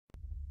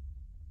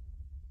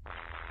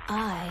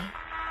I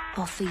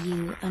offer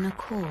you an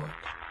accord.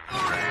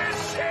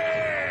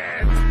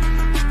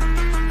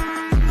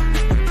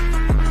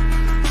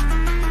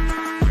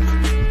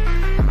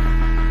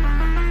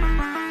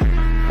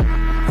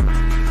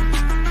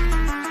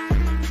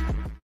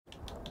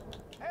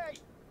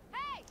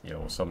 Yo,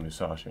 what's up,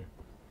 Musashi?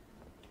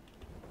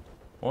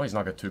 Oh, he's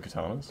not got 2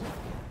 katanas.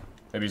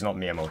 Maybe he's not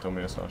Miyamoto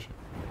Musashi.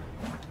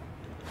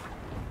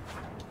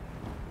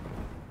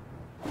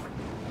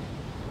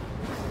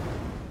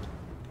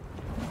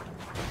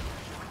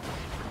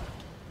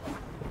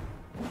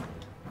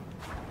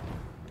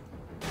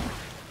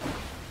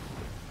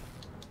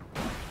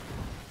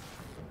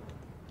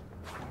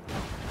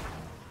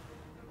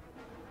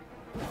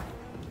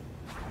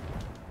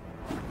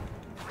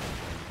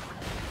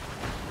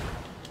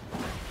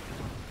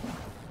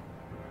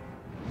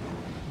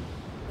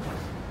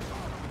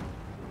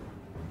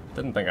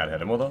 Didn't think I'd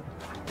hit him with it. I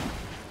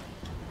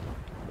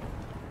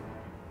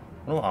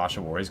don't know what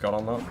Ashawari's got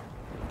on that.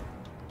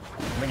 I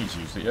don't think he's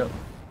used it yet.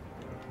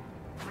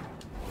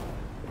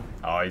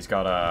 Oh, he's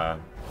got a...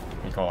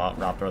 what do you call that?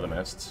 Raptor of the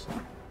Mists.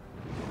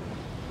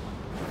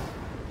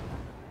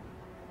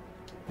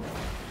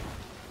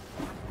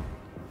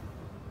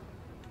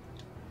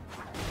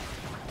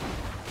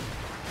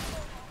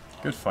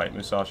 Good fight,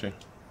 Musashi.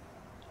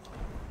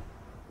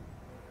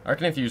 I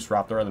reckon if you used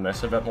Raptor of the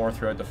Mist a bit more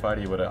throughout the fight,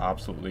 he would have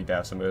absolutely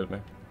decimated me.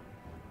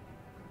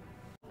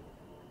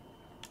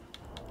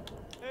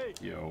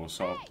 Yo, what's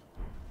up?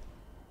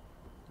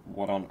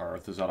 What on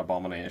earth is that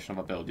abomination of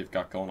a build you've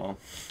got going on?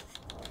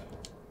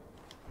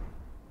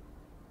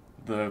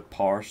 The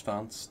power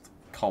stanced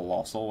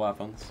colossal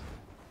weapons.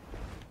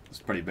 It's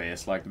pretty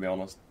base, like, to be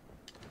honest.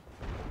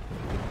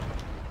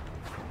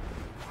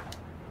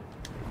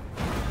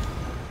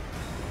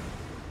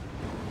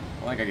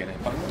 I think I get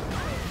hit by that.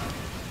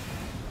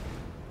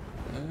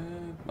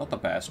 Not the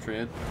best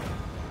trade.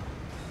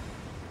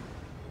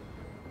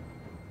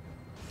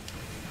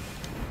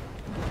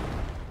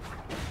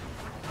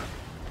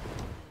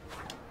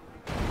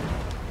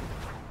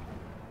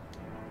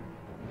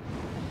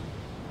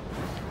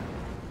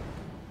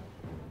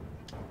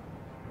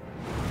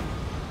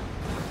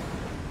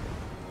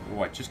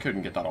 Oh, I just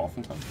couldn't get that off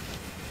in time.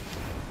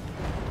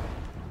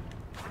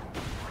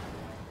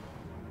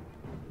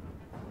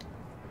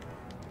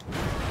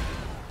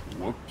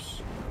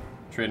 Whoops.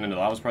 Trading into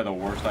that was probably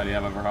the worst idea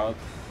I've ever had.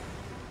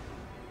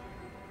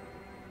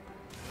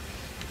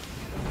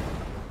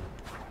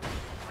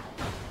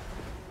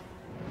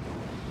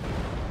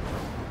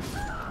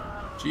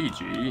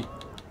 GG. That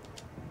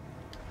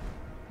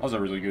was a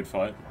really good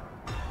fight.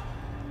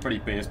 Pretty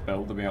base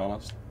build, to be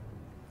honest.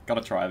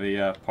 Gotta try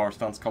the power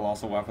stance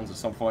colossal weapons at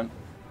some point.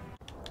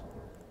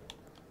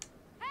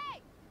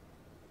 Hey!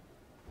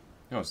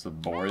 Oh, it's the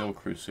Boreal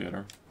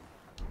Crusader.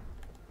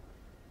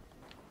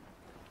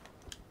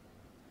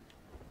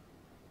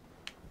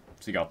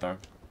 What's he got there?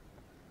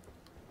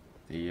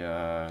 The,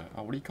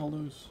 oh, what do you call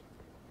those?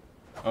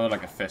 Oh,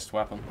 like a fist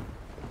weapon.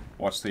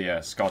 Watch the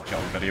Scott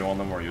Young video on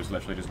them where he was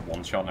literally just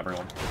one-shotting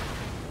everyone.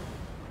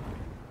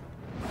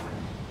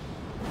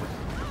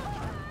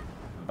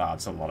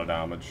 That's a lot of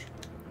damage.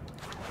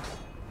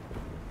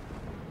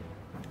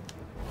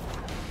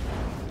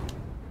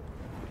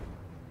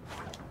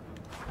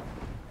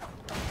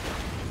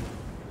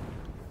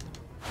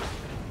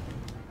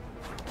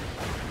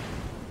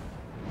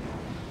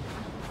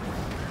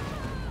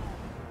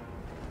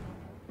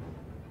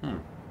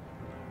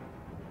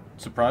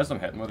 Surprised I'm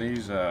hitting with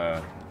these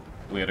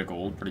Blade of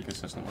Gold pretty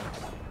consistently.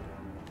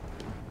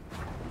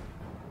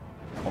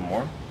 One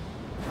more.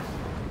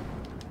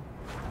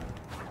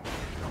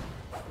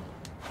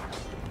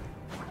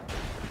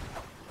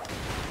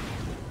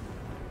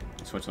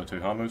 Switch to the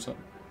 2-hand moveset.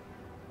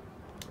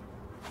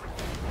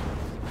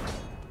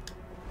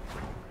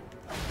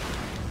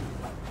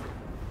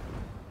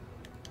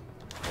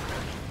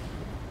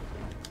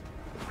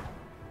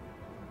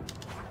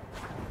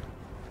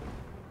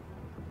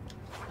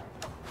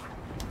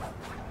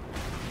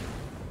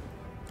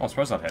 I'm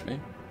surprised that hit me.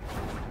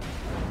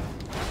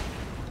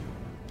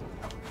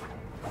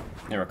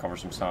 Need to recover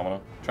some stamina.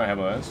 Try and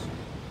hit with this.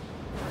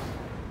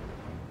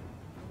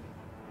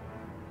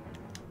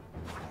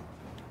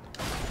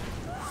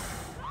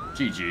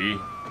 GG.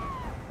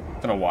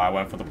 Don't know why I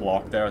went for the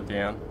block there at the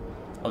end.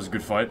 That was a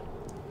good fight.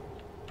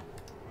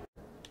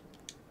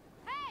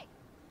 Hey!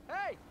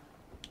 Hey!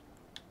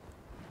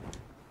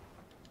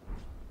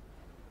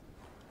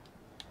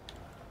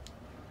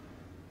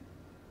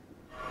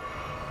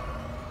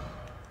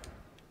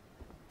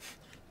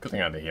 Good thing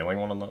I had the healing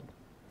one on that.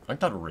 I think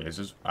that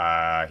raises.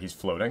 He's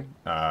floating.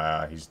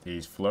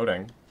 He's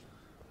floating.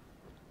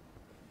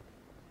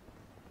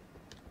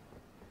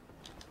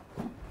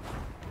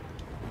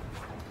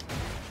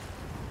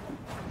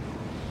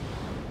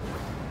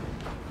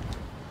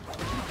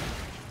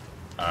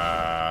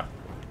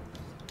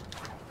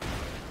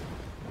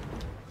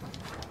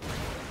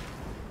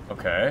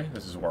 Okay,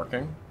 this is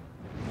working.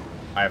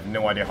 I have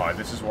no idea how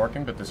this is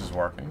working, but this is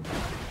working.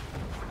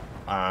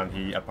 And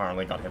he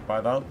apparently got hit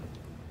by that.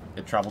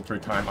 it traveled through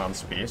time and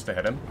space to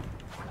hit him.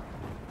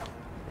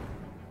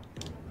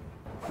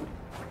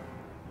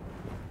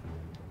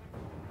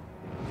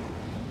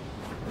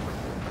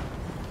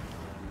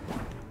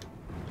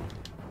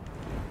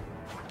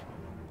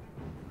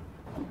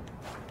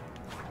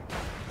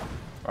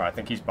 Alright, I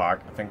think he's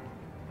back. I think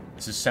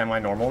this is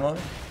semi-normal now.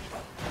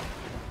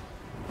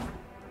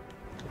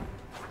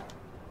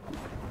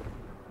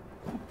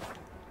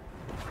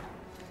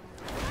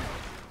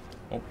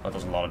 Oh, that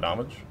does a lot of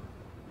damage.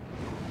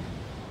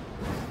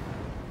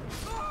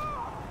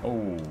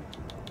 Oh.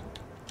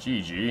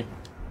 GG.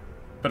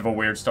 Bit of a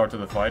weird start to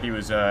the fight. He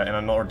was in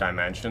another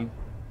dimension.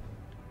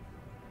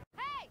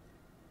 Hey!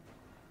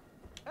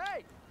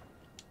 Hey!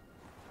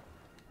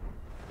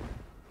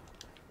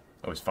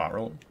 Oh, he's fat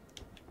rolling.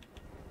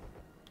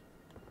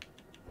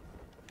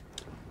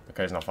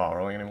 Okay, he's not fat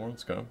rolling anymore.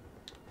 Let's go.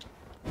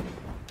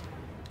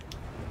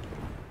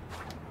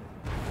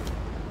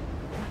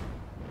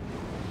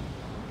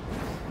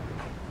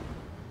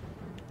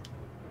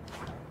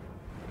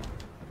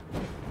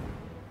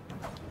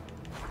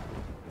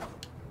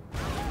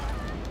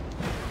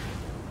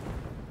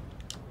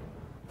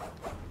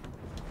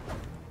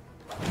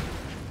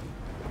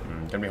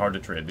 Gonna be hard to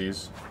trade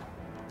these.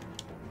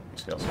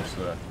 See, I'll switch to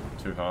the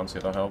 2 hands, see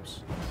if that helps.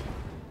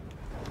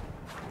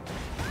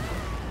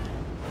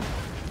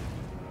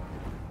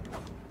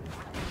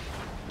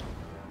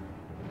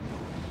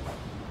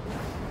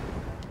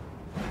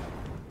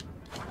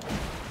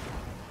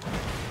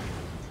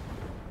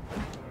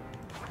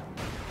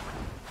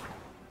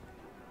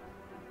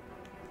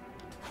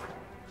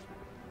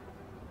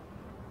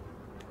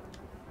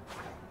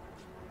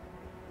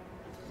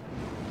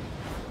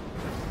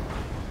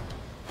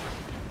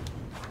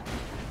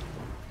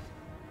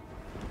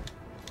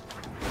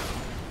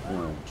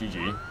 Ooh,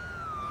 GG.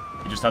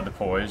 He just had the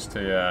poise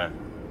to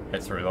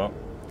hit through that.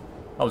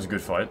 That was a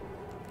good fight.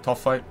 Tough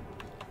fight.